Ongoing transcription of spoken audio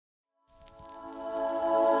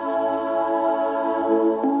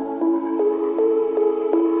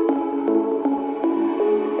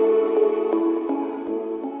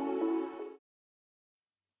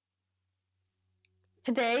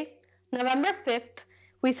Today, November 5th,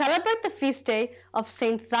 we celebrate the feast day of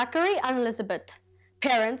Saints Zachary and Elizabeth,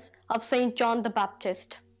 parents of Saint John the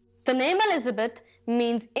Baptist. The name Elizabeth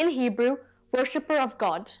means in Hebrew, worshipper of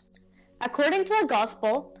God. According to the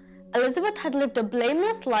Gospel, Elizabeth had lived a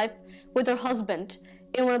blameless life with her husband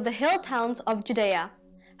in one of the hill towns of Judea.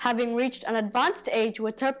 Having reached an advanced age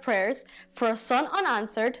with her prayers for a son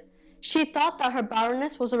unanswered, she thought that her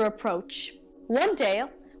barrenness was a reproach. One day,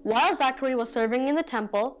 while Zachary was serving in the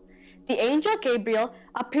temple, the angel Gabriel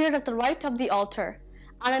appeared at the right of the altar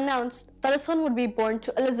and announced that a son would be born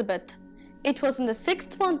to Elizabeth. It was in the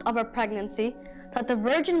 6th month of her pregnancy that the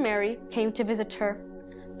Virgin Mary came to visit her.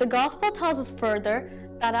 The Gospel tells us further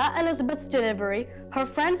that at Elizabeth's delivery, her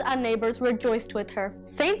friends and neighbors rejoiced with her.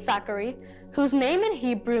 Saint Zachary, whose name in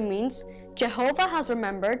Hebrew means Jehovah has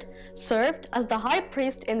remembered, served as the high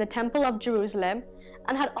priest in the Temple of Jerusalem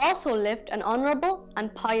and had also lived an honorable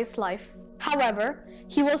and pious life. However,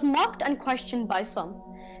 he was mocked and questioned by some,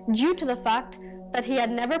 due to the fact that he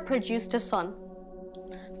had never produced a son.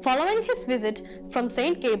 Following his visit from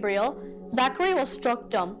Saint Gabriel, Zachary was struck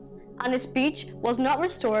dumb, and his speech was not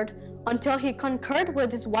restored until he concurred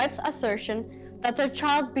with his wife's assertion that their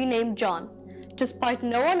child be named John, despite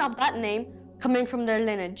no one of that name coming from their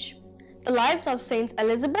lineage. The lives of Saints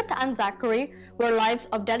Elizabeth and Zachary were lives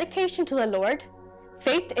of dedication to the Lord,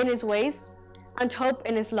 faith in His ways, and hope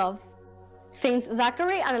in His love. Saints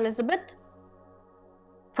Zachary and Elizabeth,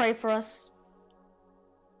 pray for us.